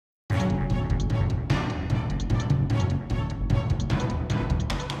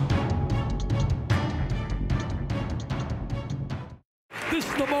This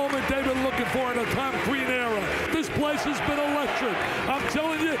is the moment they've been looking for in the Tom Crean era. This place has been electric. I'm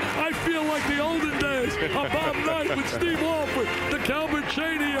telling you, I feel like the olden days of Bob Knight with Steve Alford, the Calvin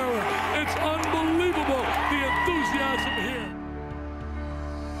Cheney era. It's unbelievable, the enthusiasm here.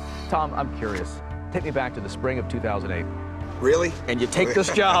 Tom, I'm curious. Take me back to the spring of 2008. Really? And you take this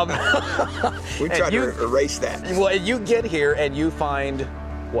job. We try to erase that. Well, you get here and you find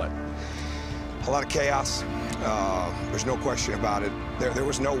what? A lot of chaos. There's no question about it. There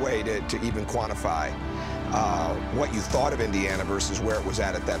was no way to even quantify what you thought of Indiana versus where it was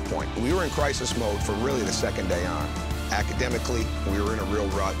at that point. We were in crisis mode for really the second day on. Academically, we were in a real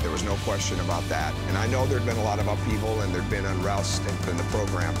rut. There was no question about that. And I know there'd been a lot of upheaval and there'd been unrest in the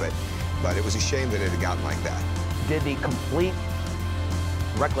program, but it was a shame that it had gotten like that. Did the complete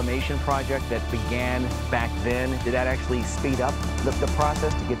reclamation project that began back then, did that actually speed up the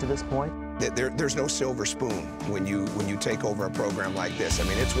process to get to this point? There's no silver spoon when you take over a program like this. I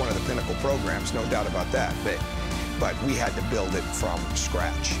mean, it's one of the pinnacle programs, no doubt about that. But we had to build it from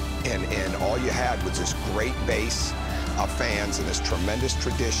scratch. And all you had was this great base of fans and this tremendous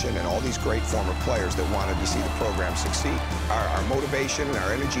tradition and all these great former players that wanted to see the program succeed. Our motivation and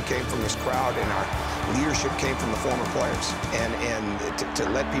our energy came from this crowd, and our leadership came from the former players. And to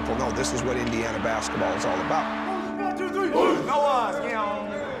let people know this is what Indiana basketball is all about. 1, 2, 3, go on.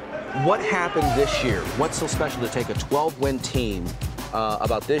 What happened this year? What's so special to take a 12-win team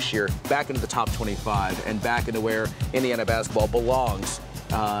about this year back into the top 25 and back into where Indiana basketball belongs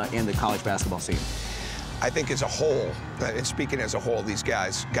in the college basketball scene? I think as a whole, and speaking as a whole, these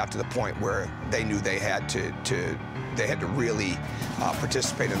guys got to the point where they knew they had to really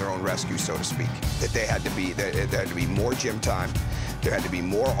participate in their own rescue, so to speak. That there had to be more gym time. There had to be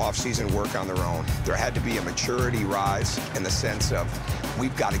more off-season work on their own. There had to be a maturity rise in the sense of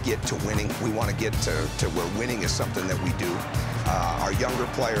we've got to get to winning. We want to get to where winning is something that we do. Our younger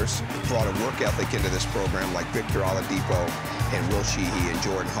players brought a work ethic into this program like Victor Oladipo and Will Sheehy and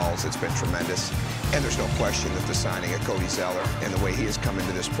Jordan Hulls. It's been tremendous. And there's no question that the signing of Cody Zeller and the way he has come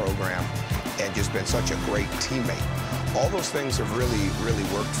into this program and just been such a great teammate. All those things have really, really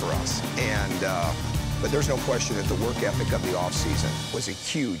worked for us. But there's no question that the work ethic of the offseason was a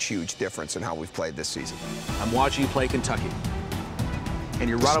huge, huge difference in how we've played this season. I'm watching you play Kentucky. And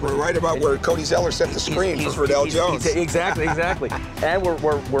you're right about where Cody Zeller set the screen for Verdell Jones. Exactly. And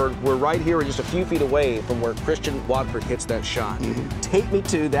we're right here, we're just a few feet away from where Christian Watford hits that shot. Mm-hmm. Take me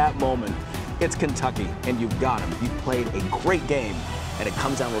to that moment. It's Kentucky, and you've got him. You've played a great game, and it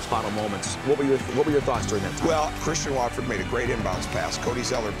comes down to those final moments. What were your thoughts during that time? Well, Christian Watford made a great inbounds pass. Cody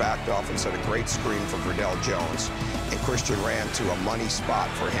Zeller backed off and set a great screen for Verdell Jones, and Christian ran to a money spot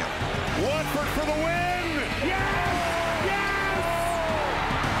for him. Watford for the win! Yes!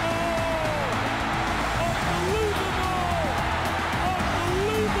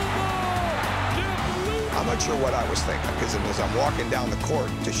 I'm not sure what I was thinking, because as I'm walking down the court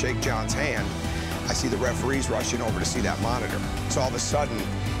to shake John's hand, I see the referees rushing over to see that monitor. So all of a sudden,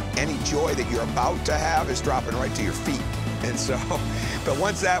 any joy that you're about to have is dropping right to your feet. And so, but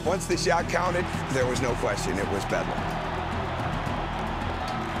once the shot counted, there was no question, it was bedlam.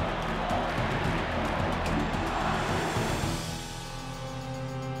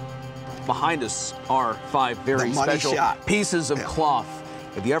 Behind us are 5 very special pieces of cloth.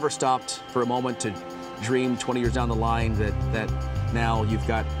 Have you ever stopped for a moment to dream 20 years down the line that now you've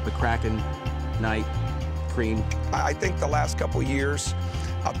got McCracken, Knight, Crean? I think the last couple years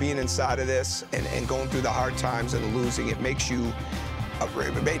of being inside of this and going through the hard times and losing, it made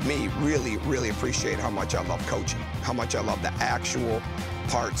me really, really appreciate how much I love coaching, how much I love the actual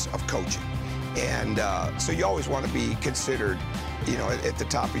parts of coaching. And so you always want to be considered, you know, at the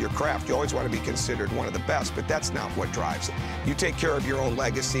top of your craft. You always want to be considered one of the best, but that's not what drives it. You take care of your own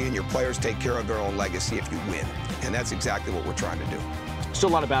legacy, and your players take care of their own legacy if you win. And that's exactly what we're trying to do. Still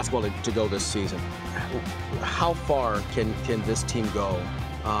a lot of basketball to go this season. How far can this team go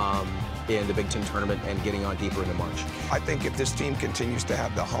in the Big Ten tournament and getting on deeper into March? I think if this team continues to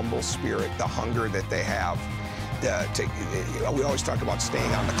have the humble spirit, the hunger that they have, we always talk about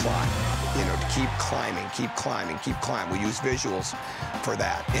staying on the climb, you know, to keep climbing, keep climbing, keep climbing. We use visuals for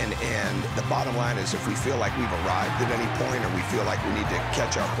that. And the bottom line is, if we feel like we've arrived at any point, or we feel like we need to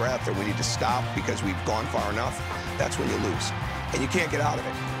catch our breath, or we need to stop because we've gone far enough, that's when you lose. And you can't get out of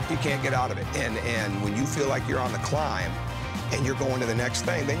it. You can't get out of it. And when you feel like you're on the climb and you're going to the next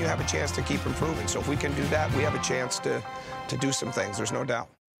thing, then you have a chance to keep improving. So if we can do that, we have a chance to do some things. There's no doubt.